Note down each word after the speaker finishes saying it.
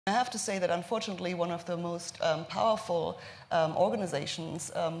I have to say that, unfortunately, one of the most powerful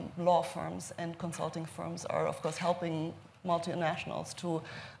organizations, law firms and consulting firms, are, of course, helping multinationals to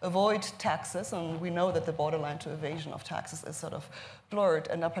avoid taxes, and we know that the borderline to evasion of taxes is sort of blurred,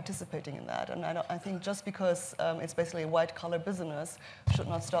 and are participating in that. And I think just because it's basically a white-collar business should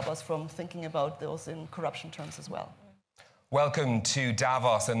not stop us from thinking about those in corruption terms as well. Welcome to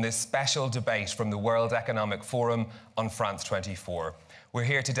Davos and this special debate from the World Economic Forum on France 24. We're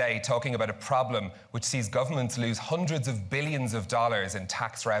here today talking about a problem which sees governments lose hundreds of billions of dollars in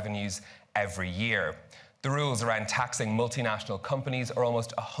tax revenues every year. The rules around taxing multinational companies are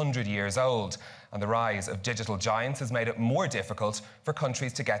almost 100 years old, and the rise of digital giants has made it more difficult for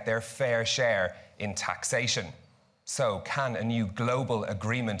countries to get their fair share in taxation. So, can a new global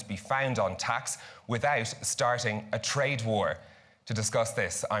agreement be found on tax without starting a trade war? To discuss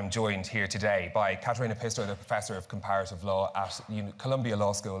this, I'm joined here today by Katharina Pistor, the Professor of Comparative Law at Columbia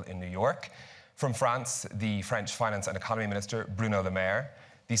Law School in New York. From France, the French Finance and Economy Minister, Bruno,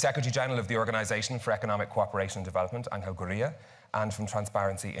 the Secretary-General of the Organisation for Economic Cooperation and Development, Gurría, and from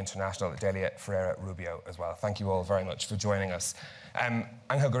Transparency International, Delia, Ferreira, Rubio as well. Thank you all very much for joining us.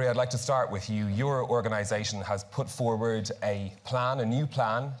 Gurría, I'd like to start with you. Your organisation has put forward a new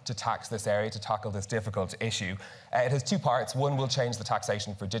plan to tax this area, to tackle this difficult issue. It has two parts. One will change the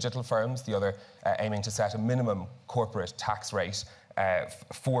taxation for digital firms, the other aiming to set a minimum corporate tax rate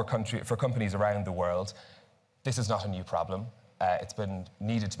for companies around the world. This is not a new problem. It's been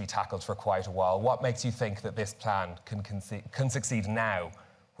needed to be tackled for quite a while. What makes you think that this plan can succeed now,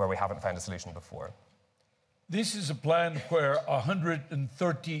 where we haven't found a solution before? This is a plan where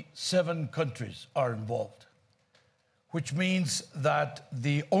 137 countries are involved, which means that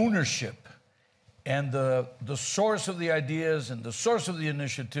the ownership and the source of the ideas and the source of the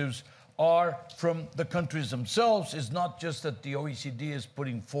initiatives are from the countries themselves. It's not just that the OECD is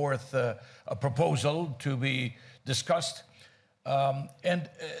putting forth a proposal to be discussed.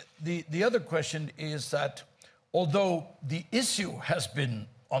 The other question is that although the issue has been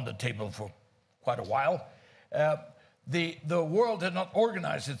on the table for quite a while, the world had not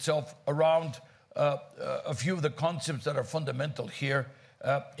organized itself around a few of the concepts that are fundamental here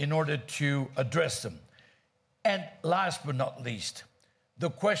in order to address them. And last but not least, the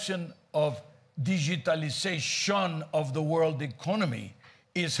question of digitalization of the world economy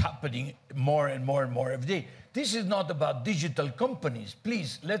is happening more and more and more every day. This is not about digital companies.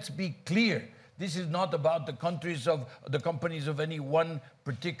 Please, let's be clear. This is not about the companies of any one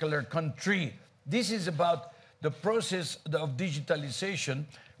particular country. This is about the process of digitalization,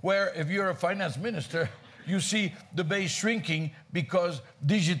 where if you're a finance minister, you see the base shrinking because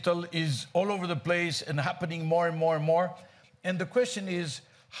digital is all over the place and happening more and more and more. And the question is,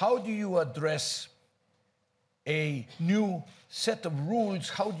 how do you address a new set of rules?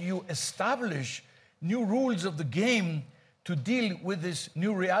 How do you establish new rules of the game to deal with this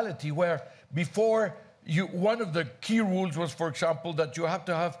new reality, where before one of the key rules was, for example, that you have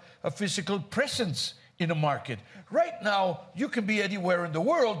to have a physical presence in a market. Right now, you can be anywhere in the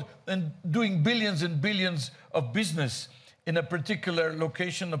world and doing billions and billions of business in a particular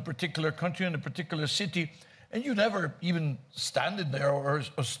location, a particular country, in a particular city, and you never even stand in there or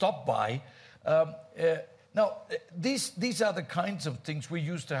stop by. Now, these are the kinds of things we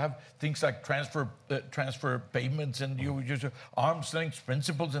used to have, things like transfer payments, and you use arm's length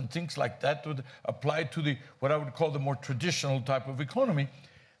principles and things like that would apply to what I would call the more traditional type of economy.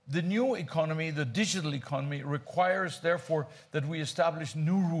 The new economy, the digital economy, requires, therefore, that we establish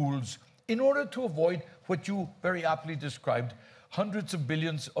new rules in order to avoid what you very aptly described, hundreds of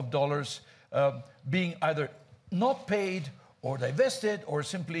billions of dollars being either not paid or divested, or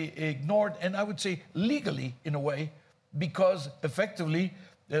simply ignored, and I would say legally, in a way, because effectively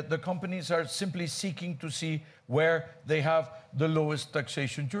the companies are simply seeking to see where they have the lowest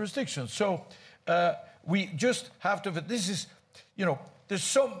taxation jurisdiction. So we just have to, this is, there's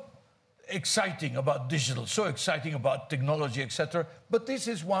so exciting about digital, so exciting about technology, etc., but this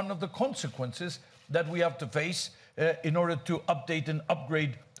is one of the consequences that we have to face in order to update and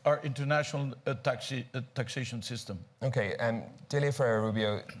upgrade our international taxation system. Okay, Delia, Ferreira,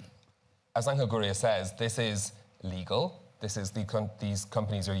 Rubio, as Gurría says, this is legal. These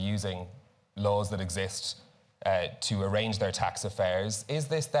companies are using laws that exist to arrange their tax affairs. Is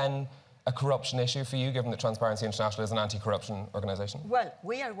this then a corruption issue for you, given that Transparency International is an anti-corruption organisation? Well,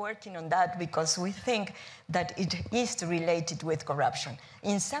 we are working on that because we think that it is related with corruption.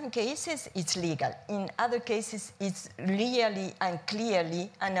 In some cases, it's legal. In other cases, it's really and clearly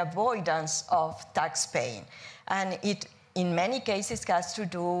an avoidance of tax paying. And it in many cases has to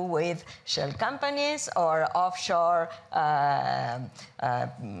do with shell companies or offshore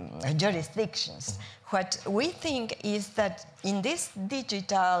jurisdictions. What we think is that in this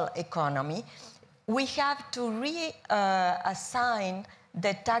digital economy, we have to reassign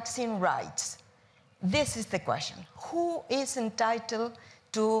the taxing rights. This is the question. Who is entitled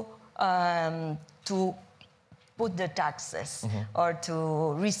to put the taxes or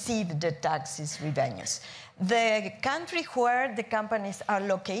to receive the taxes revenues? The country where the companies are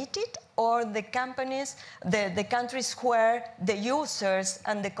located, or the countries where the users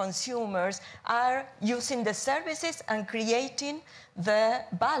and the consumers are using the services and creating the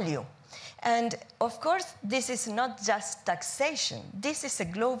value. And of course, this is not just taxation. This is a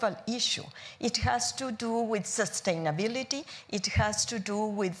global issue. It has to do with sustainability. It has to do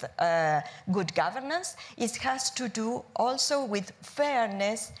with good governance. It has to do also with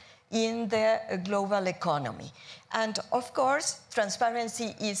fairness in the global economy. And of course,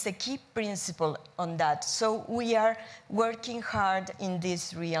 transparency is a key principle on that. So we are working hard in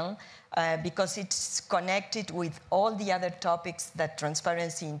this realm because it's connected with all the other topics that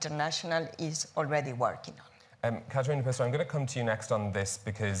Transparency International is already working on. Katharina, Pistor, I'm going to come to you next on this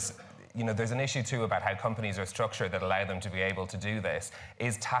because there's an issue too about how companies are structured that allow them to be able to do this.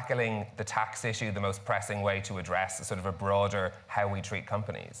 Is tackling the tax issue the most pressing way to address sort of a broader how we treat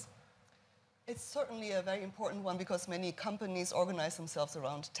companies? It's certainly a very important one because many companies organize themselves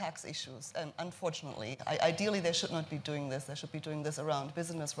around tax issues. And unfortunately, ideally, they should not be doing this. They should be doing this around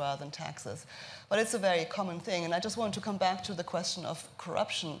business rather than taxes. But it's a very common thing. And I just want to come back to the question of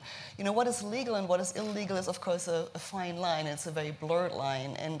corruption. What is legal and what is illegal is, of course, a fine line. It's a very blurred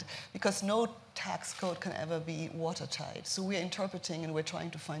line. And because no tax code can ever be watertight. So we're interpreting and we're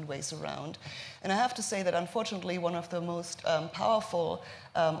trying to find ways around. And I have to say that, unfortunately, one of the most powerful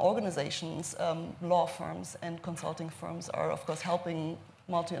organizations, law firms and consulting firms are, of course, helping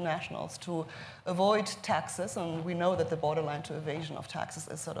multinationals to avoid taxes. And we know that the borderline to evasion of taxes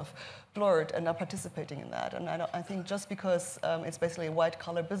is sort of blurred and are participating in that. And I think just because it's basically a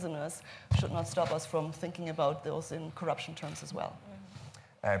white-collar business should not stop us from thinking about those in corruption terms as well.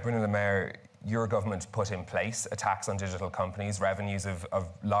 Bruno, Maire, your government put in place a tax on digital companies, revenues of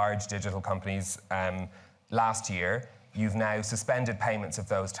large digital companies last year. You've now suspended payments of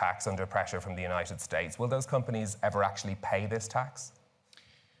those tax under pressure from the United States. Will those companies ever actually pay this tax?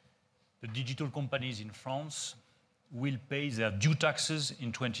 The digital companies in France will pay their due taxes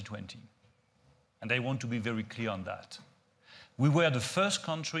in 2020. And I want to be very clear on that. We were the first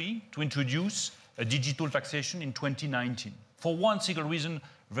country to introduce a digital taxation in 2019, for one single reason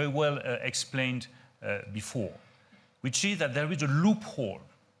very well explained before, which is that there is a loophole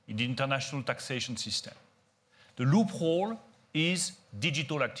in the international taxation system. The loophole is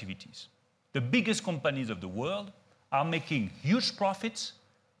digital activities. The biggest companies of the world are making huge profits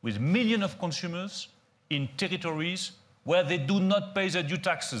with millions of consumers in territories where they do not pay their due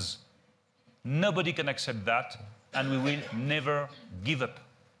taxes. Nobody can accept that, and we will never give up.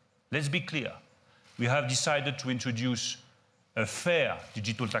 Let's be clear. We have decided to introduce a fair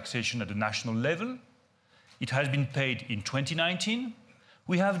digital taxation at the national level. It has been paid in 2019.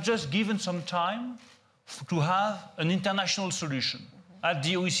 We have just given some time to have an international solution at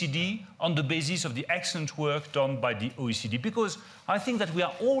the OECD on the basis of the excellent work done by the OECD, because I think that we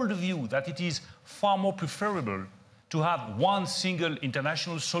are all the view that it is far more preferable to have one single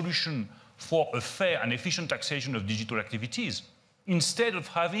international solution for a fair and efficient taxation of digital activities, instead of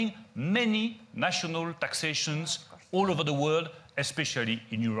having many national taxations all over the world, especially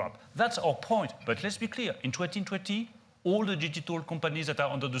in Europe. That's our point. But let's be clear, in 2020, all the digital companies that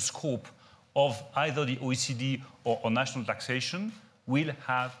are under the scope of either the OECD or national taxation will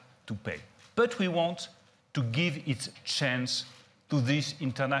have to pay. But we want to give its chance to this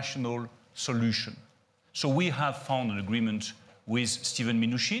international solution. So we have found an agreement with Steven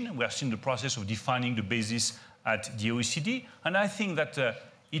Mnuchin. We are still in the process of defining the basis at the OECD. And I think that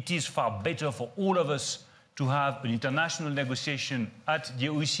it is far better for all of us to have an international negotiation at the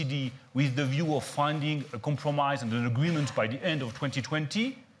OECD with the view of finding a compromise and an agreement by the end of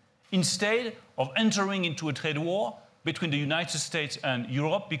 2020, instead of entering into a trade war between the United States and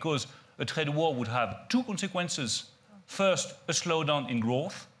Europe, because a trade war would have two consequences. First, a slowdown in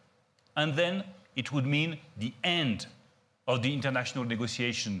growth, and then it would mean the end of the international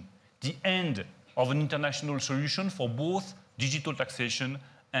negotiation, the end of an international solution for both digital taxation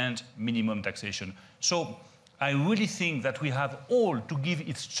and minimum taxation. So I really think that we have all to give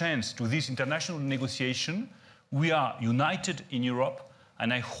its chance to this international negotiation. We are united in Europe,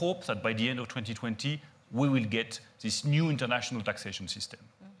 and I hope that by the end of 2020, we will get this new international taxation system.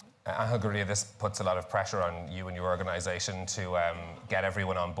 Gurría, this puts a lot of pressure on you and your organisation to get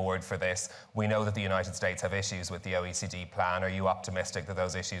everyone on board for this. We know that the United States have issues with the OECD plan. Are you optimistic that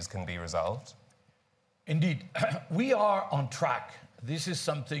those issues can be resolved? Indeed, we are on track. This is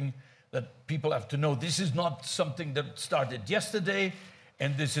something that people have to know. This is not something that started yesterday,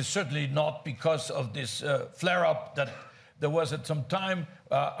 and this is certainly not because of this flare-up that there was at some time.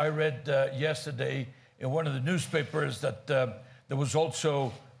 I read yesterday in one of the newspapers that there was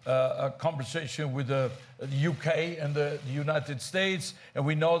also a conversation with the UK and the United States, and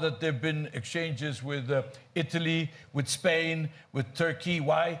we know that there have been exchanges with Italy, with Spain, with Turkey.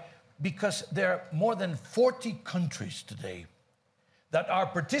 Why? Because there are more than 40 countries today that are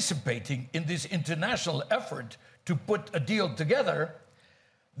participating in this international effort to put a deal together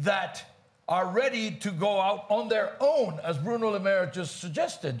that are ready to go out on their own, as Bruno and Maire just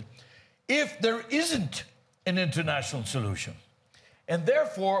suggested, if there isn't an international solution. And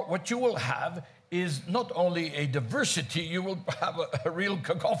therefore, what you will have is not only a diversity, you will have a real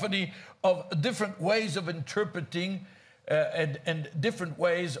cacophony of different ways of interpreting and different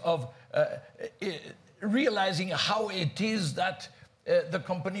ways of realizing how it is that the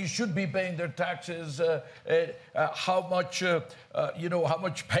companies should be paying their taxes, how much, how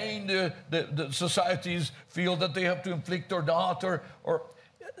much pain the societies feel that they have to inflict or not, or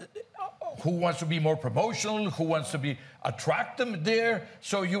who wants to be more promotional, who wants to attract them there.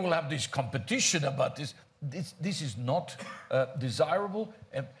 So you will have this competition about this. This is not desirable.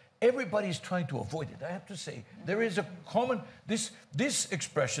 And everybody is trying to avoid it, I have to say. There is a common, this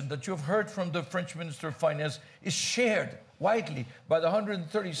expression that you have heard from the French Minister of Finance is shared widely by the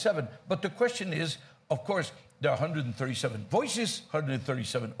 137. But the question is, of course, there are 137 voices,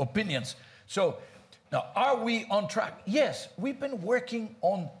 137 opinions. So now, are we on track? Yes, we've been working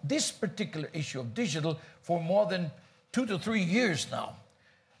on this particular issue of digital for more than 2 to 3 years now.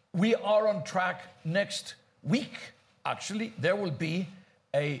 We are on track. Next week, actually, there will be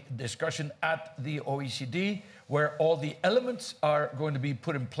a discussion at the OECD where all the elements are going to be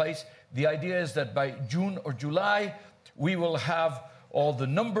put in place. The idea is that by June or July, we will have all the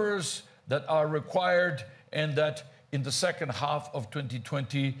numbers that are required, and that in the second half of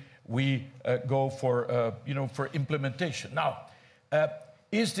 2020, we go for, for implementation. Now,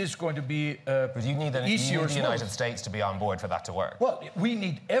 is this going to be but you need the United States to be on board for that to work. Well, we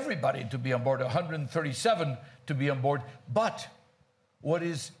need everybody to be on board, 137 to be on board. But what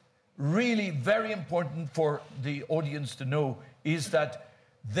is really very important for the audience to know is that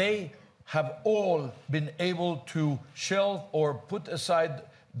they have all been able to shelve or put aside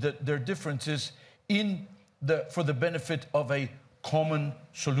their differences for the benefit of a common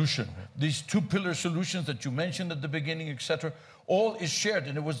solution. These two-pillar solutions that you mentioned at the beginning, etc., all is shared,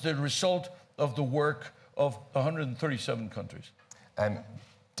 and it was the result of the work of 137 countries.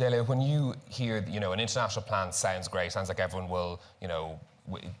 Delia, when you hear, an international plan sounds great, sounds like everyone will,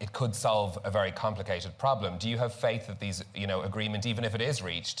 it could solve a very complicated problem. Do you have faith that these, agreement, even if it is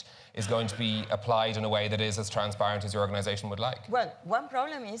reached, is going to be applied in a way that is as transparent as your organisation would like? Well, one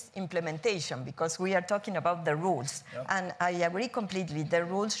problem is implementation, because we are talking about the rules. Yep. And I agree completely, the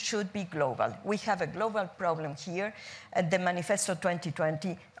rules should be global. We have a global problem here. The Manifesto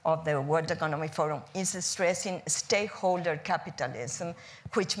 2020 of the World Economic Forum is stressing stakeholder capitalism,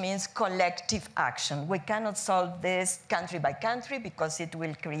 which means collective action. We cannot solve this country by country because it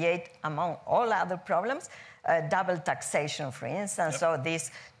will create, among all other problems, double taxation, for instance. Yep. So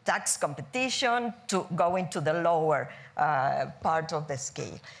this tax competition to go into the lower part of the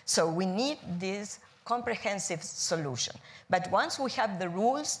scale. So we need this comprehensive solution. But once we have the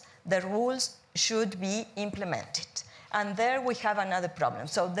rules should be implemented. And there we have another problem.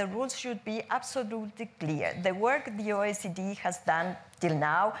 So the rules should be absolutely clear. The work the OECD has done till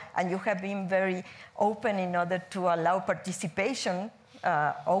now, and you have been very open in order to allow participation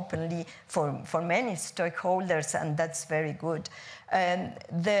openly for many stakeholders, and that's very good.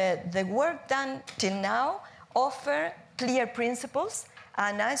 The work done till now offer clear principles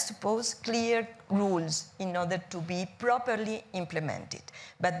and, I suppose, clear rules in order to be properly implemented.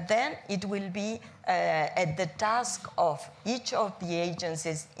 But then it will be at the task of each of the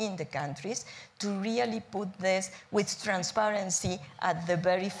agencies in the countries to really put this with transparency at the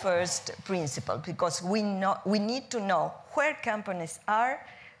very first principle, because we need to know where companies are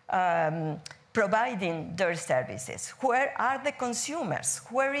providing their services, where are the consumers,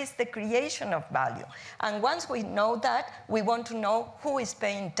 where is the creation of value. And once we know that, we want to know who is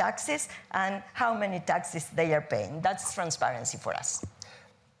paying taxes and how many taxes they are paying. That's transparency for us.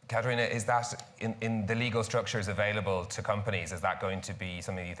 Katharina, is that in the legal structures available to companies, is that going to be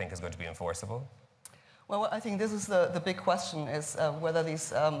something you think is going to be enforceable? Well, I think this is the big question, is whether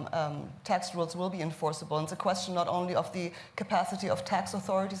these tax rules will be enforceable. And it's a question not only of the capacity of tax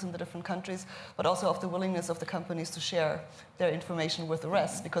authorities in the different countries, but also of the willingness of the companies to share their information with the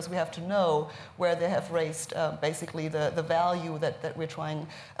rest, because we have to know where they have raised basically the value that we're trying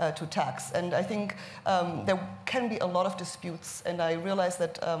to tax. And I think there can be a lot of disputes, and I realize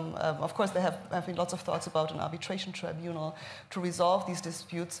that, of course, there have been lots of thoughts about an arbitration tribunal to resolve these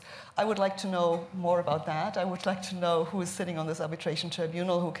disputes. I would like to know more about that. I would like to know who is sitting on this arbitration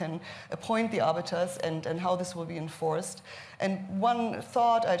tribunal, who can appoint the arbiters, and how this will be enforced. And one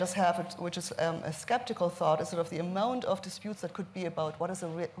thought I just have, which is a skeptical thought, is sort of the amount of disputes that could be about what is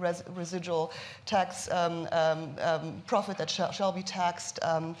a residual tax profit that shall be taxed,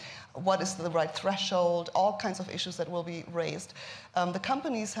 what is the right threshold, all kinds of issues that will be raised. The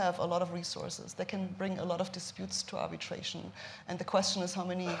companies have a lot of resources. They can bring a lot of disputes to arbitration. And the question is how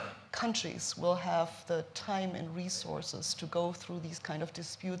many countries will have the time and resources to go through these kind of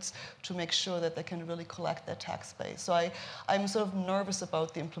disputes to make sure that they can really collect their tax base. So I'm sort of nervous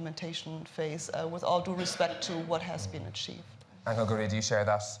about the implementation phase, with all due respect to what has been achieved. And Gurría, do you share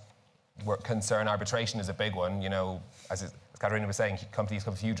that concern? Arbitration is a big one. You know, as Katharina was saying, companies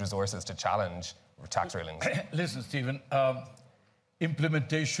have huge resources to challenge tax rulings. Listen, Stephen,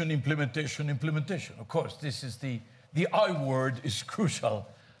 implementation. Of course, this is the I word is crucial.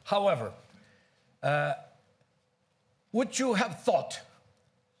 However, would you have thought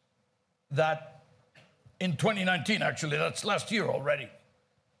that in 2019, actually, that's last year already,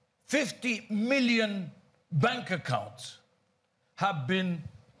 50 million bank accounts have been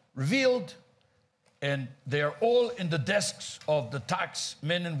revealed, and they are all in the desks of the tax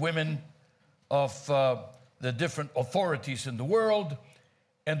men and women of the different authorities in the world,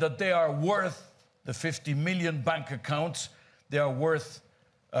 and that they are worth, the 50 million bank accounts, they are worth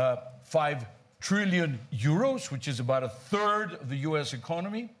 5 trillion euros, which is about a third of the US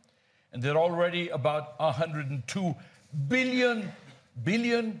economy, and they're already about 102 billion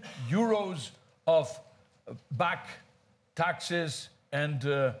euros of back taxes and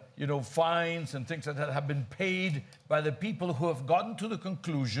you know, fines and things like that have been paid by the people who have gotten to the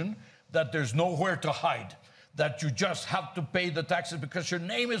conclusion that there's nowhere to hide, that you just have to pay the taxes because your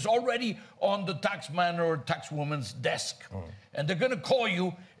name is already on the taxman or taxwoman's desk. And they're going to call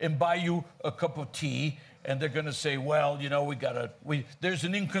you and buy you a cup of tea, and they're going to say, well, you know, there's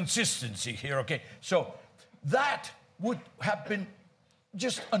an inconsistency here, okay? So that would have been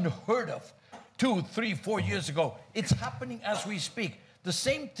just unheard of 2, 3, 4 years ago. It's happening as we speak. The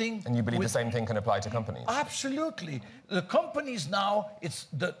same thing. And you believe the same thing can apply to companies? Absolutely. The companies now,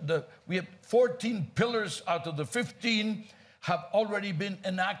 we have 14 pillars out of the 15 have already been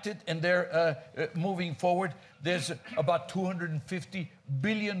enacted, and they're moving forward. There's about 250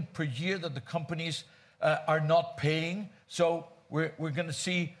 billion per year that the companies are not paying. So we're going to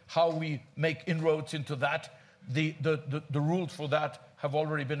see how we make inroads into that. The rules for that have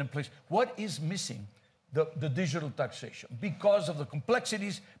already been in place. What is missing? The digital taxation, because of the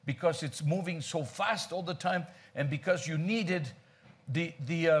complexities, because it's moving so fast all the time, and because you needed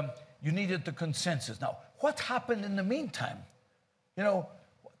the consensus. Now, what happened in the meantime? You know,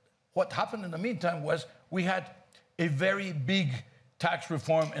 what happened in the meantime was we had a very big tax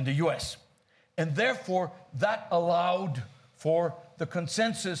reform in the US, and therefore that allowed for the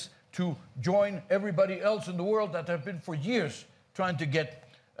consensus to join everybody else in the world that have been for years trying to get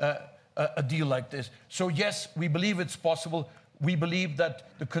a deal like this. So yes, we believe it's possible. We believe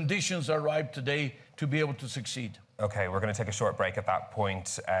that the conditions are ripe today to be able to succeed. Okay, we're going to take a short break at that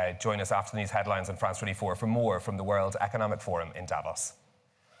point. Join us after these headlines on France 24 for more from the World Economic Forum in Davos.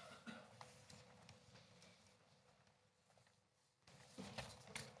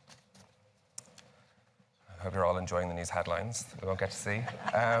 I hope you're all enjoying the news headlines we won't get to see.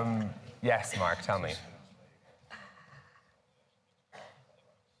 Yes, Mark, tell me.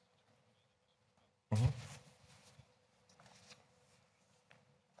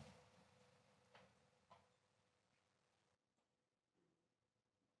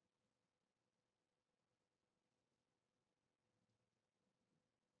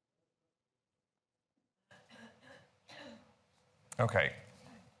 Okay.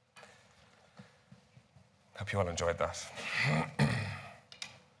 Hope you all enjoyed that.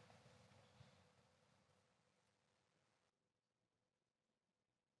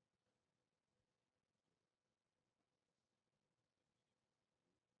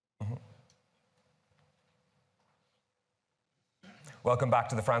 Welcome back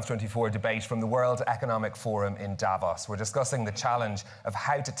to the France 24 debate from the World Economic Forum in Davos. We're discussing the challenge of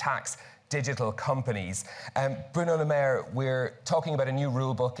how to tax digital companies. Bruno and Maire, we're talking about a new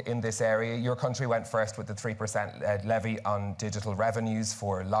rule book in this area. Your country went first with the 3% levy on digital revenues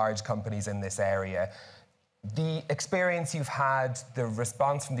for large companies in this area. The experience you've had, the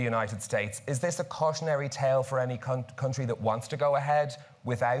response from the United States, is this a cautionary tale for any country that wants to go ahead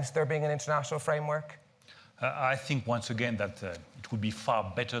without there being an international framework? I think, once again, that it would be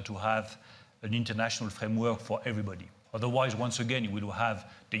far better to have an international framework for everybody. Otherwise, once again, you will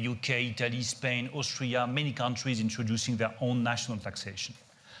have the UK, Italy, Spain, Austria, many countries introducing their own national taxation.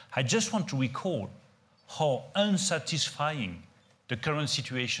 I just want to recall how unsatisfying the current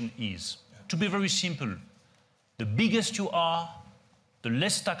situation is. To be very simple, the biggest you are, the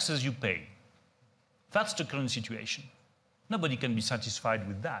less taxes you pay. That's the current situation. Nobody can be satisfied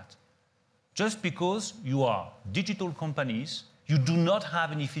with that. Just because you are digital companies, you do not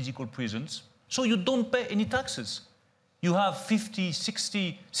have any physical presence, so you don't pay any taxes. You have 50,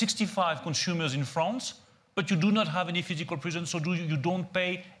 60, 65 consumers in France, but you do not have any physical presence, so you don't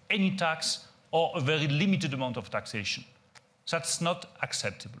pay any tax or a very limited amount of taxation. That's not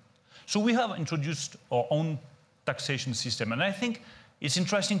acceptable. So we have introduced our own taxation system, and I think it's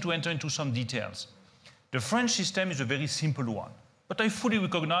interesting to enter into some details. The French system is a very simple one, but I fully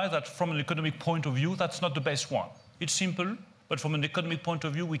recognize that from an economic point of view, that's not the best one. It's simple, but from an economic point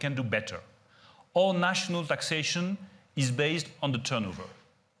of view, we can do better. Our national taxation is based on the turnover.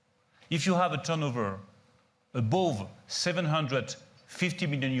 If you have a turnover above 750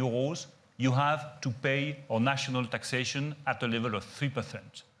 million euros, you have to pay our national taxation at a level of 3%.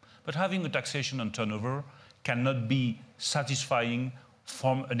 But having a taxation on turnover cannot be satisfying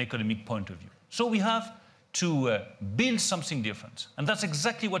from an economic point of view. So we have to build something different. And that's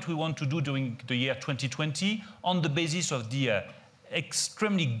exactly what we want to do during the year 2020 on the basis of the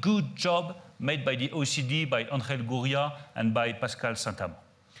extremely good job made by the OECD, by Gurría and by Pascal Saint-Amand.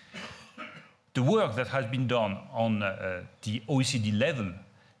 The work that has been done on the OECD level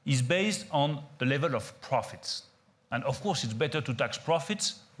is based on the level of profits. And of course, it's better to tax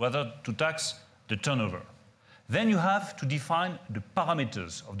profits rather to tax the turnover. Then you have to define the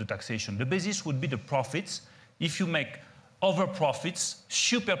parameters of the taxation. The basis would be the profits. If you make over profits,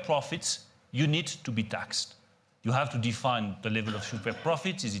 super profits, you need to be taxed. You have to define the level of super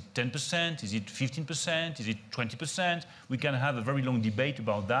profits. Is it 10%? Is it 15%? Is it 20%? We can have a very long debate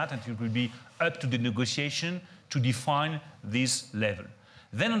about that, and it will be up to the negotiation to define this level.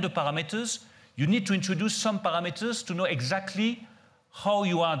 Then on the parameters, you need to introduce some parameters to know exactly how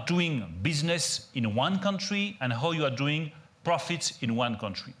you are doing business in one country and how you are doing profits in one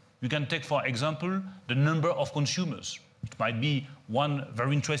country. You can take, for example, the number of consumers. It might be one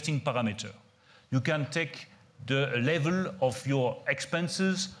very interesting parameter. You can take the level of your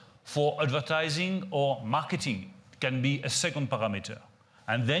expenses for advertising or marketing. It can be a second parameter.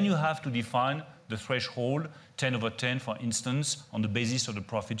 And then you have to define the threshold, 10/10, for instance, on the basis of the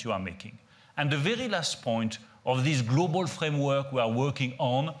profit you are making. And the very last point of this global framework we are working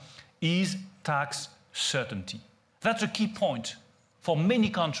on is tax certainty. That's a key point for many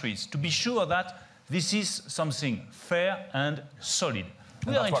countries, to be sure that this is something fair and solid.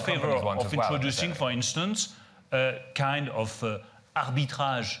 We are in favor of introducing, for instance, a kind of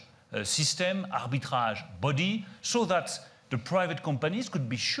arbitrage system, arbitrage body, so that the private companies could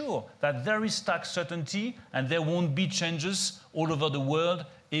be sure that there is tax certainty and there won't be changes all over the world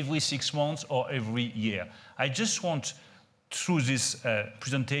every 6 months or every year. I just want, through this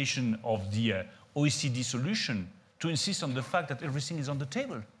presentation of the OECD solution, to insist on the fact that everything is on the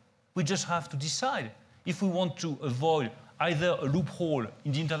table. We just have to decide if we want to avoid either a loophole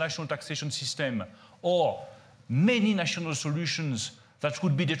in the international taxation system or many national solutions that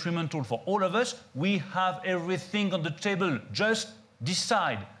would be detrimental for all of us. We have everything on the table. Just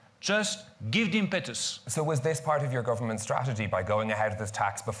decide. Just give the impetus. So was this part of your government strategy by going ahead with this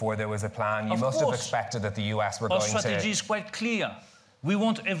tax before there was a plan? You must have expected that the US were going to... Our strategy is quite clear. We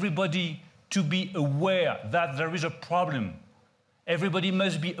want everybody to be aware that there is a problem. Everybody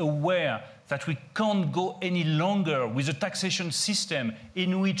must be aware that we can't go any longer with a taxation system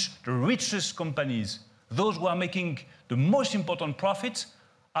in which the richest companies, those who are making the most important profits,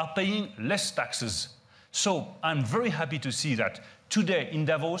 are paying less taxes. So I'm very happy to see that today in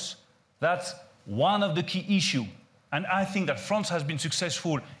Davos, that's one of the key issues. And I think that France has been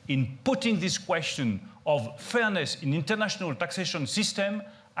successful in putting this question of fairness in international taxation system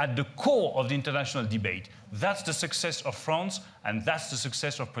at the core of the international debate. That's the success of France, and that's the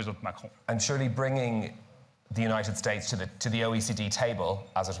success of President Macron. And surely bringing the United States to the OECD table,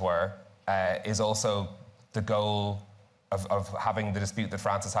 as it were, is also the goal of having the dispute that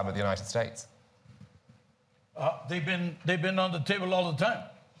France has had with the United States. They've been on the table all the time.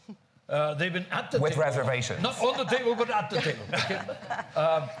 They've been at the With table. reservations. Not on the table, but at the table. Okay?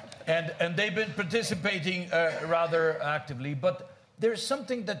 And they've been participating rather actively. But there's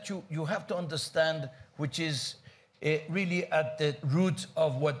something that you have to understand, which is really at the root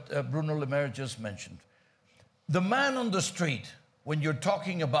of what Bruno Le Maire just mentioned. The man on the street, when you're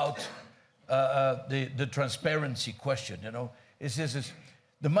talking about the transparency question, you know, is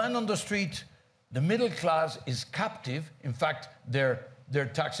the man on the street, the middle class is captive. In fact, their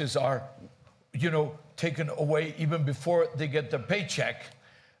taxes are, you know, taken away even before they get their paycheck.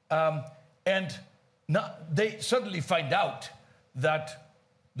 And now they suddenly find out that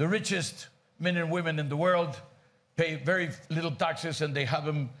the richest men and women in the world pay very little taxes, and they have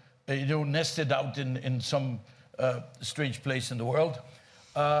them, you know, nested out in some strange place in the world.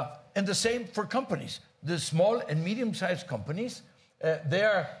 And the same for companies. The small and medium-sized companies, they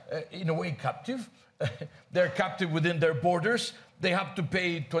are, in a way, captive. They're captive within their borders. They have to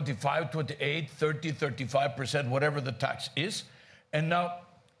pay 25, 28, 30, 35%, whatever the tax is. And now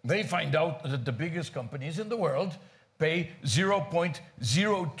they find out that the biggest companies in the world pay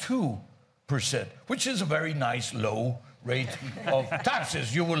 0.02%, which is a very nice low rate of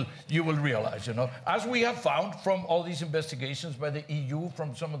taxes, you will realize, you know. As we have found from all these investigations by the EU,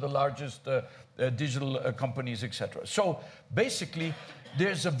 from some of the largest digital companies, etc. So basically,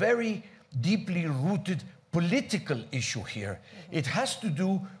 there's a very deeply rooted political issue here. It has to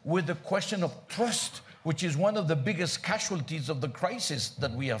do with the question of trust, which is one of the biggest casualties of the crisis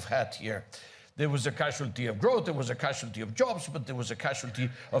that we have had here. There was a casualty of growth, there was a casualty of jobs, but there was a casualty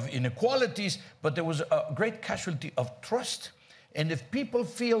of inequalities, but there was a great casualty of trust. And if people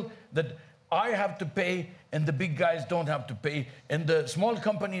feel that I have to pay and the big guys don't have to pay, and the small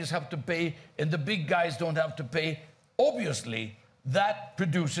companies have to pay and the big guys don't have to pay, obviously that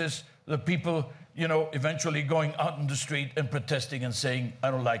produces the people, you know, eventually going out in the street and protesting and saying,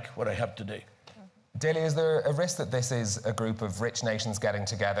 I don't like what I have today. Delia, is there a risk that this is a group of rich nations getting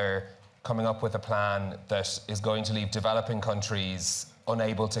together, coming up with a plan that is going to leave developing countries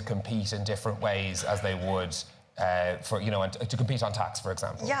unable to compete in different ways as they would for, you know, to compete on tax, for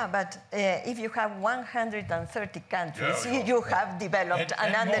example? Yeah, but if you have 130 countries, you have developed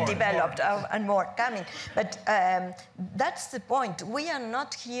and underdeveloped and more coming. But that's the point. We are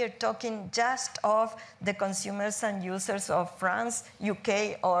not here talking just of the consumers and users of France,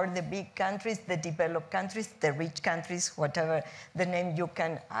 UK, or the big countries, the developed countries, the rich countries, whatever the name you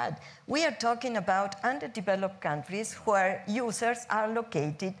can add. We are talking about underdeveloped countries where users are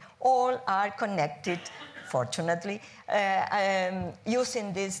located, all are connected, fortunately,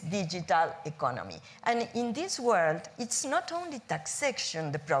 using this digital economy. And in this world, it's not only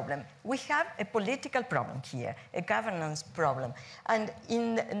taxation the problem. We have a political problem here, a governance problem. And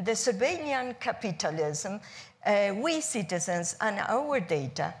in the surveillance capitalism, we citizens and our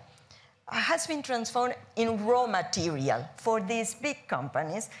data has been transformed in raw material for these big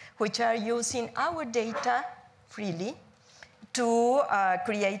companies, which are using our data freely to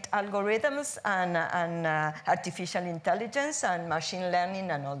create algorithms and artificial intelligence and machine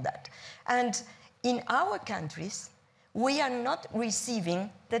learning and all that. And in our countries, we are not receiving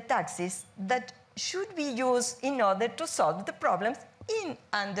the taxes that should be used in order to solve the problems in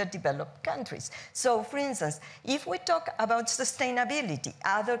underdeveloped countries. So, for instance, if we talk about sustainability,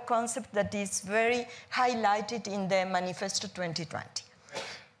 other concept that is very highlighted in the Manifesto 2020,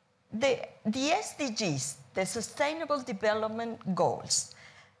 the SDGs, the Sustainable Development Goals,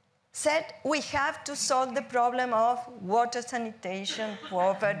 said we have to solve the problem of water sanitation,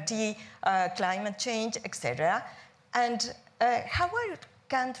 poverty, climate change, etc. And how are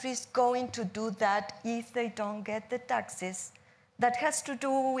countries going to do that if they don't get the taxes? That has to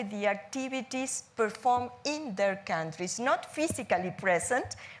do with the activities performed in their countries, not physically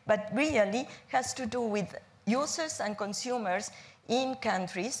present, but really has to do with users and consumers in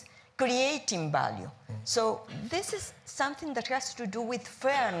countries creating value. So this is something that has to do with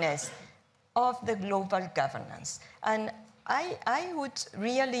fairness of the global governance. And I would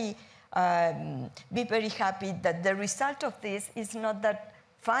really be very happy that the result of this is not that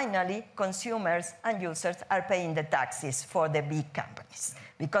finally consumers and users are paying the taxes for the big companies.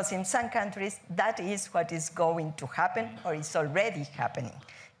 Because in some countries, that is what is going to happen, or is already happening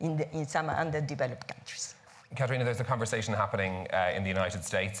in some underdeveloped countries. Katharina, there's a conversation happening in the United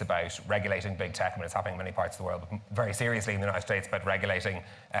States about regulating big tech. I mean, it's happening in many parts of the world, but very seriously in the United States about regulating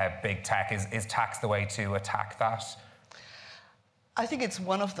big tech. Is tax the way to attack that? I think it's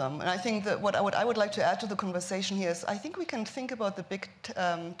one of them. And I think that what I would like to add to the conversation here is I think we can think about the big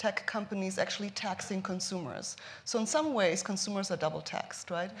tech companies actually taxing consumers. So in some ways, consumers are double taxed,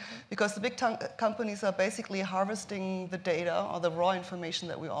 right? Because the big companies are basically harvesting the data or the raw information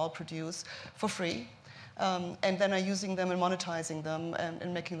that we all produce for free. And then are using them and monetizing them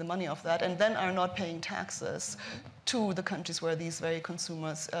and making the money off that, and then are not paying taxes to the countries where these very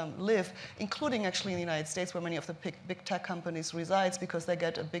consumers live, including actually in the United States, where many of the big tech companies resides, because they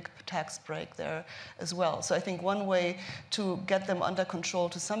get a big tax break there as well. So I think one way to get them under control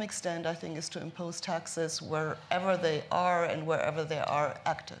to some extent, I think, is to impose taxes wherever they are and wherever they are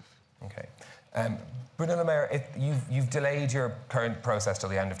active. Okay. Bruno, Maire, you've delayed your current process till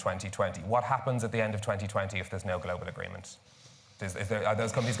the end of 2020. What happens at the end of 2020 if there's no global agreement? Are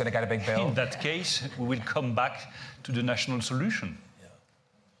those companies going to get a big bill? In that case, we will come back to the national solution. Yeah.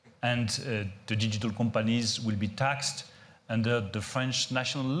 And the digital companies will be taxed under the French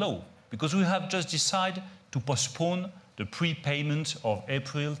national law, because we have just decided to postpone the prepayment of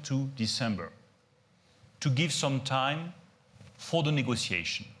April to December to give some time for the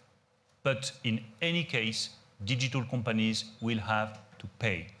negotiation. But in any case, digital companies will have to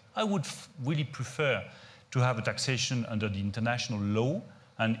pay. I would really prefer to have a taxation under the international law,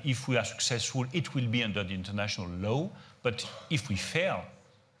 and if we are successful, it will be under the international law. But if we fail,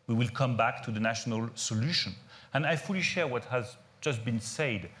 we will come back to the national solution. And I fully share what has just been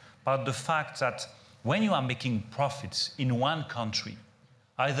said about the fact that when you are making profits in one country,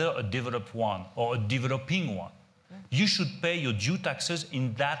 either a developed one or a developing one, you should pay your due taxes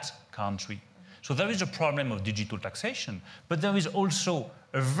in that country. So there is a problem of digital taxation, but there is also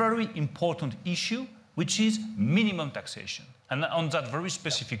a very important issue, which is minimum taxation. And on that very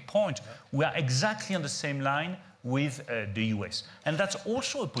specific point, we are exactly on the same line with the US. And that's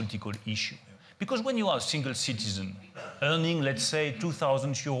also a political issue. Because when you are a single citizen earning, let's say,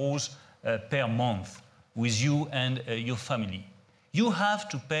 2,000 euros per month with you and your family, you have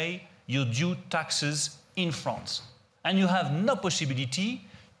to pay your due taxes in France. And you have no possibility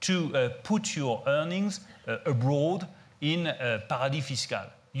to put your earnings abroad in paradis fiscal.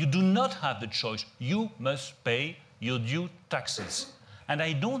 You do not have the choice. You must pay your due taxes. And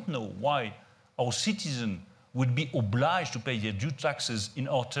I don't know why our citizens would be obliged to pay their due taxes in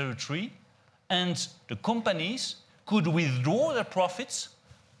our territory, and the companies could withdraw their profits,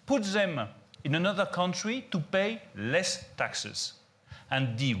 put them in another country to pay less taxes.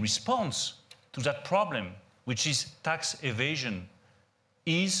 And the response to that problem, which is tax evasion,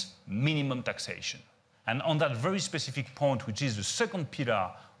 is minimum taxation. And on that very specific point, which is the second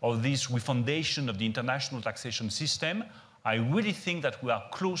pillar of this refoundation of the international taxation system, I really think that we are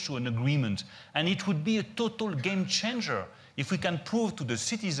close to an agreement. And it would be a total game changer if we can prove to the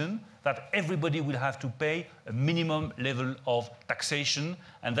citizen that everybody will have to pay a minimum level of taxation,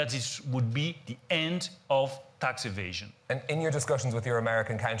 and that this would be the end of tax evasion. And in your discussions with your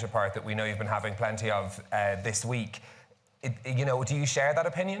American counterpart that we know you've been having plenty of this week, do you share that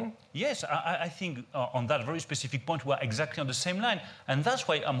opinion? Yes, I think on that very specific point, we're exactly on the same line. And that's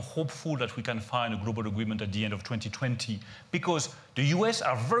why I'm hopeful that we can find a global agreement at the end of 2020, because the US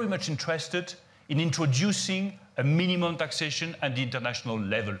are very much interested in introducing a minimum taxation at the international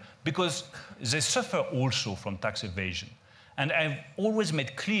level, because they suffer also from tax evasion. And I've always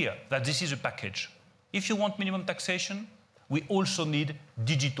made clear that this is a package. If you want minimum taxation, we also need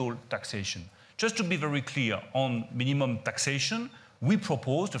digital taxation. Just to be very clear, on minimum taxation, we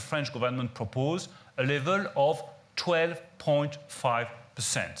proposed, the French government proposed, a level of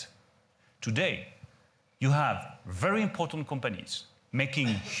 12.5%. Today, you have very important companies making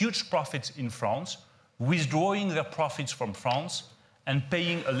huge profits in France, withdrawing their profits from France, and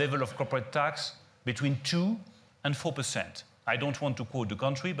paying a level of corporate tax between 2 and 4%. I don't want to quote the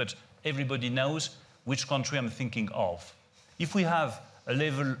country, but everybody knows which country I'm thinking of. If we have a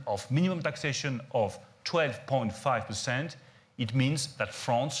level of minimum taxation of 12.5%, it means that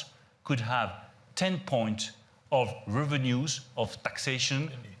France could have 10 points of revenues of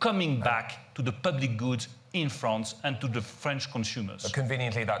taxation coming back to the public goods in France and to the French consumers. But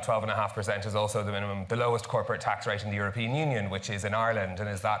conveniently, that 12.5% is also the lowest corporate tax rate in the European Union, which is in Ireland. And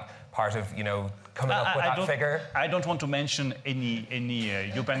is that part of, coming up with that figure? I don't want to mention any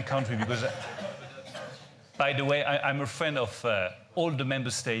European country because, by the way, I'm a friend of all the member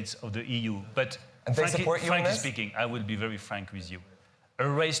states of the EU. But and they support you in this? Frankly speaking, I will be very frank with you. A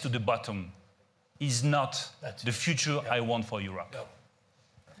race to the bottom is not the future I want for Europe. No.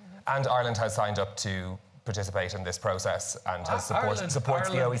 And Ireland has signed up to participate in this process and has supports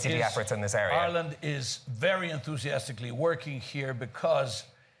the OECD efforts in this area. Ireland is very enthusiastically working here because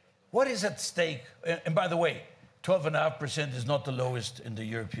what is at stake, and by the way, 12.5% is not the lowest in the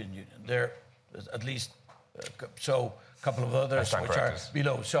European Union. There is at least a couple of others which are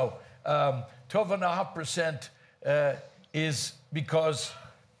below. So 12.5% is because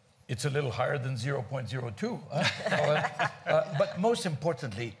it's a little higher than 0.02. But most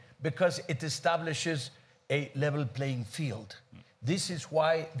importantly, because it establishes a level playing field. This is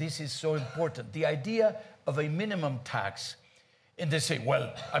why this is so important. The idea of a minimum tax, and they say,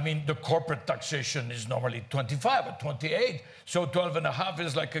 well, I mean, the corporate taxation is normally 25 or 28, so 12.5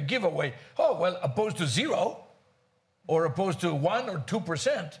 is like a giveaway. Oh, well, opposed to 0, or opposed to 1 or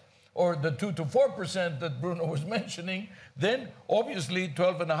 2%, or the 2 to 4% that Bruno was mentioning, then obviously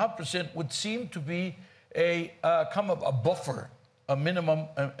 12.5% would seem to be a buffer, a minimum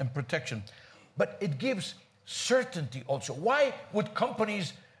and protection. But it gives certainty also. Why would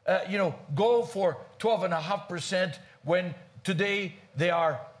companies, go for 12.5% when today they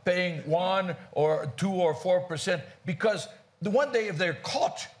are paying 1 or 2 or 4%? Because the one day if they're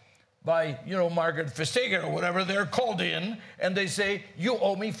caught by, Margaret Vestager or whatever, they're called in and they say, you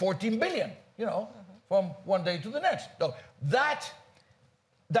owe me 14 billion, from one day to the next. So that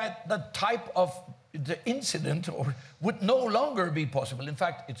type of the incident would no longer be possible. In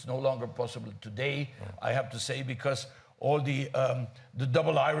fact, it's no longer possible today, I have to say, because all the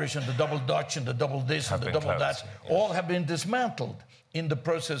double Irish and the double Dutch and the double this and the double that, all have been dismantled in the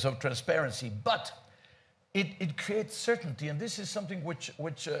process of transparency. But it creates certainty, and this is something which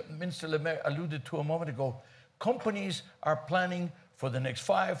Minister Maire alluded to a moment ago. Companies are planning for the next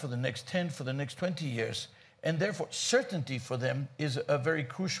 5, for the next 10, for the next 20 years, and therefore certainty for them is a very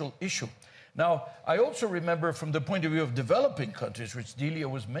crucial issue. Now, I also remember from the point of view of developing countries, which Delia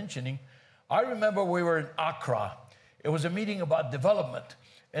was mentioning, I remember we were in Accra. It was a meeting about development,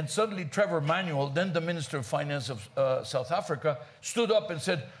 and suddenly Trevor Manuel, then the Minister of Finance of South Africa, stood up and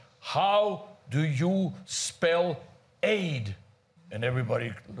said, how do you spell aid? And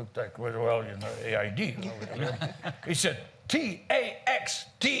everybody looked like, well, AID. He said, T-A-X,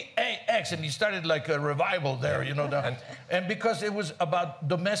 T-A-X. And he started like a revival there, and because it was about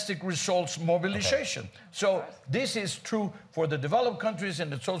domestic resource mobilization. Okay. So this is true for the developed countries,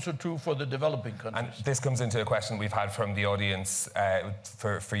 and it's also true for the developing countries. And this comes into a question we've had from the audience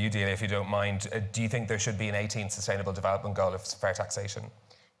for you, Delia, if you don't mind. Do you think there should be an 18th Sustainable Development Goal of fair taxation?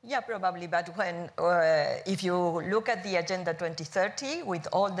 Yeah, probably, but if you look at the Agenda 2030 with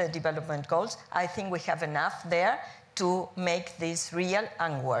all the development goals, I think we have enough there to make this real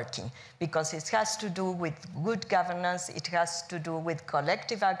and working, because it has to do with good governance, it has to do with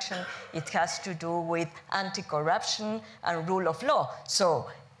collective action, it has to do with anti-corruption and rule of law. So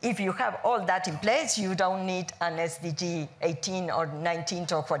if you have all that in place, you don't need an SDG 18 or 19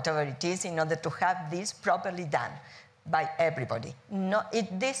 or whatever it is in order to have this properly done by everybody. No,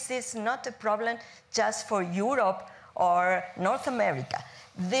 this is not a problem just for Europe or North America.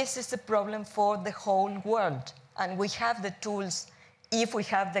 This is a problem for the whole world. And we have the tools if we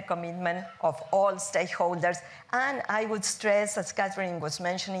have the commitment of all stakeholders. And I would stress, as Katharina was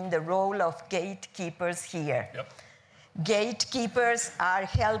mentioning, the role of gatekeepers here. Yep. Gatekeepers are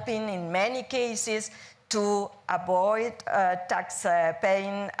helping in many cases to avoid tax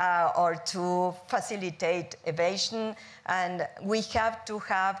paying or to facilitate evasion. And we have to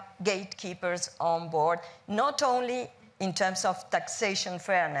have gatekeepers on board, not only in terms of taxation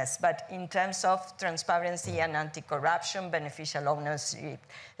fairness, but in terms of transparency and anti-corruption, beneficial ownership,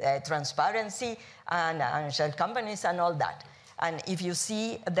 transparency, and shell companies and all that. And if you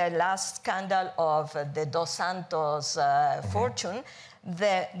see the last scandal of the Dos Santos fortune,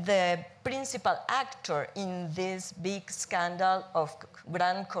 the principal actor in this big scandal of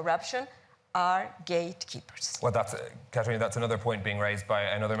grand corruption are gatekeepers. Well, Katharina, that's another point being raised by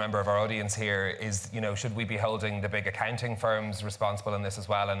another member of our audience here is, should we be holding the big accounting firms responsible in this as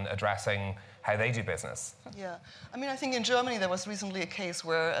well and addressing how they do business? Yeah. I mean, I think in Germany there was recently a case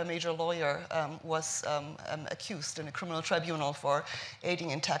where a major lawyer was accused in a criminal tribunal for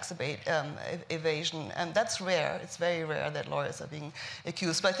aiding in tax evasion. And that's rare. It's very rare that lawyers are being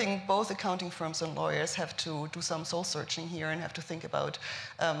accused. But I think both accounting firms and lawyers have to do some soul searching here and have to think about,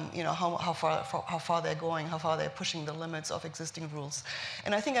 how far they're going, how far they're pushing the limits of existing rules.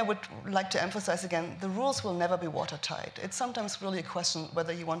 And I think I would like to emphasize again, the rules will never be watertight. It's sometimes really a question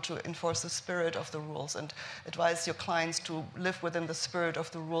whether you want to enforce the spirit of the rules and advise your clients to live within the spirit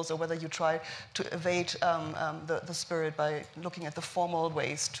of the rules, or whether you try to evade the spirit by looking at the formal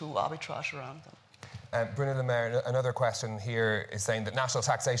ways to arbitrage around them. Bruno, Maire, another question here is saying that national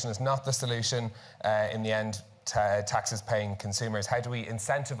taxation is not the solution. In the end, taxes paying consumers. How do we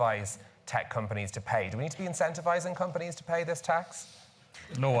incentivize tech companies to pay? Do we need to be incentivizing companies to pay this tax?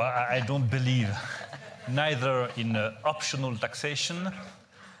 No, I don't believe neither in optional taxation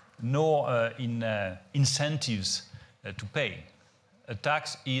nor in incentives to pay. A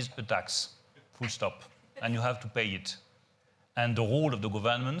tax is a tax, full stop, and you have to pay it. And the role of the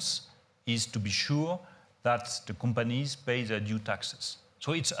governments is to be sure that the companies pay their due taxes.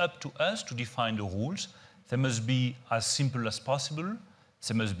 So it's up to us to define the rules. They must be as simple as possible.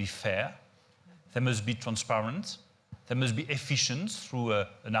 They must be fair. They must be transparent. They must be efficient through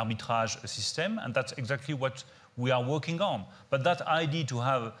an arbitrage system, and that's exactly what we are working on. But that idea to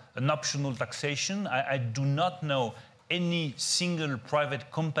have an optional taxation, I do not know any single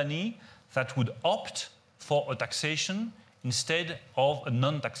private company that would opt for a taxation instead of a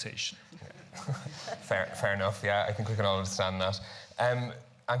non-taxation. Fair enough, yeah, I think we can all understand that.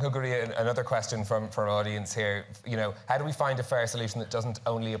 Gurría, another question from our audience here. You know, how do we find a fair solution that doesn't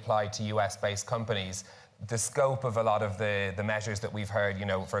only apply to US-based companies? The scope of a lot of the measures that we've heard, you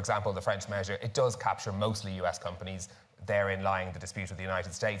know, for example, the French measure, it does capture mostly US companies, therein lying the dispute with the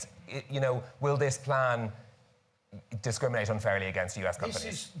United States. You know, will this plan discriminate unfairly against US companies?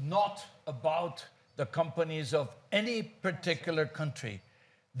 This is not about the companies of any particular country.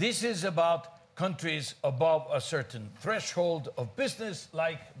 This is about countries above a certain threshold of business,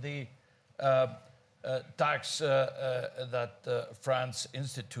 like the tax that France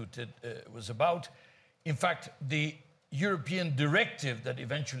instituted was about. In fact, the European directive that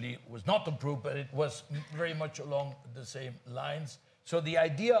eventually was not approved, but it was very much along the same lines. So the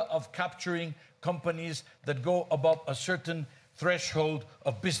idea of capturing companies that go above a certain threshold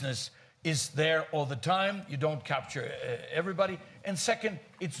of business is there all the time. You don't capture everybody. And second,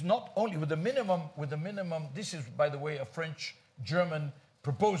 it's not only with the minimum, this is, by the way, a French-German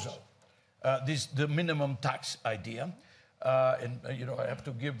proposal, the minimum tax idea. And you know, I have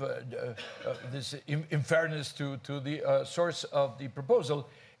to give this in fairness to the source of the proposal.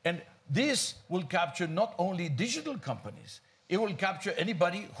 And this will capture not only digital companies, it will capture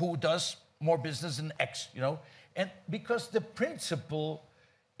anybody who does more business than X, you know. And because the principle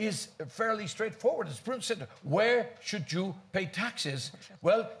is fairly straightforward. As Bruno said, where should you pay taxes?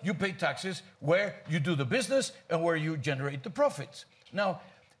 Well, you pay taxes where you do the business and where you generate the profits. Now,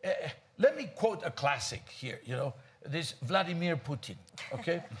 let me quote a classic here, you know. This Vladimir Putin,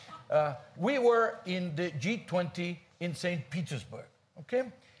 okay? We were in the G20 in St. Petersburg,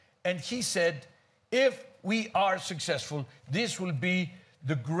 okay? And he said, if we are successful, this will be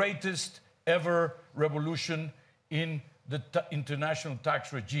the greatest ever revolution in the international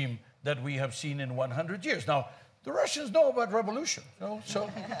tax regime that we have seen in 100 years. Now, the Russians know about revolution, you know, so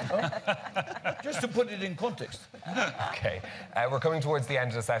just to put it in context. Okay, we're coming towards the end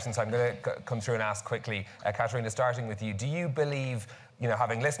of the session, so I'm going to come through and ask quickly. Katharina, starting with you, do you believe, you know,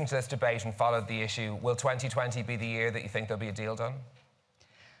 having listened to this debate and followed the issue, will 2020 be the year that you think there'll be a deal done?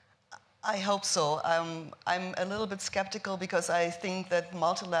 I hope so. I'm a little bit skeptical because I think that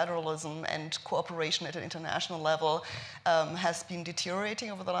multilateralism and cooperation at an international level has been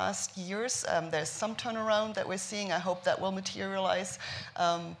deteriorating over the last years. There's some turnaround that we're seeing. I hope that will materialize.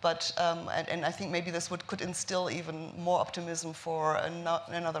 And I think maybe this could instill even more optimism for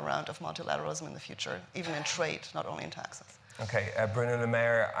another round of multilateralism in the future, even in trade, not only in taxes. Okay, Bruno and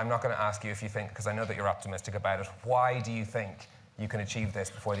Maire, I'm not going to ask you if you think, because I know that you're optimistic about it. Why do you think you can achieve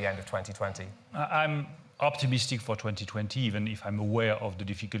this before the end of 2020? I'm optimistic for 2020, even if I'm aware of the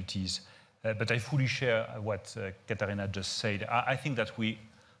difficulties. But I fully share what Katharina just said. I think that we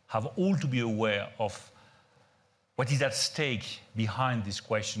have all to be aware of what is at stake behind this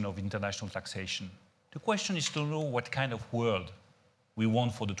question of international taxation. The question is to know what kind of world we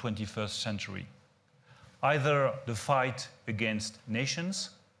want for the 21st century. Either the fight against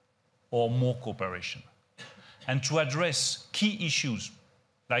nations or more cooperation. And to address key issues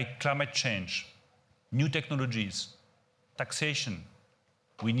like climate change, new technologies, taxation,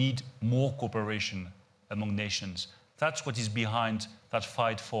 we need more cooperation among nations. That's what is behind that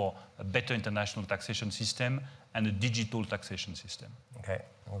fight for a better international taxation system and a digital taxation system. Okay,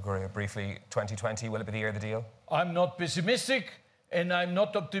 Gurría, briefly, 2020, will it be the year of the deal? I'm not pessimistic and I'm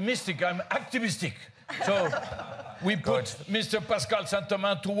not optimistic, I'm activistic. So we put Mr. Pascal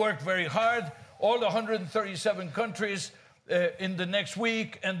Saint-Amand to work very hard. All 137 countries in the next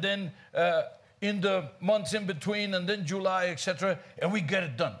week, and then in the months in between, and then July, etc., and we get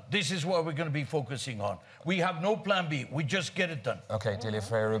it done. This is what we're going to be focusing on. We have no plan B. We just get it done. Okay, Delia,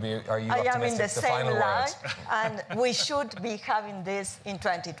 Ferreira, Rubio, are you I optimistic? am in the same final line, word? and we should be having this in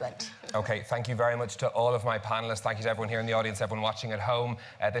 2020. Okay, thank you very much to all of my panellists. Thank you to everyone here in the audience, everyone watching at home.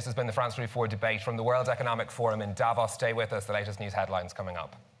 This has been the France 24 debate from the World Economic Forum in Davos. Stay with us. The latest news headlines coming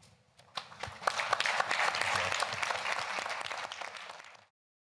up.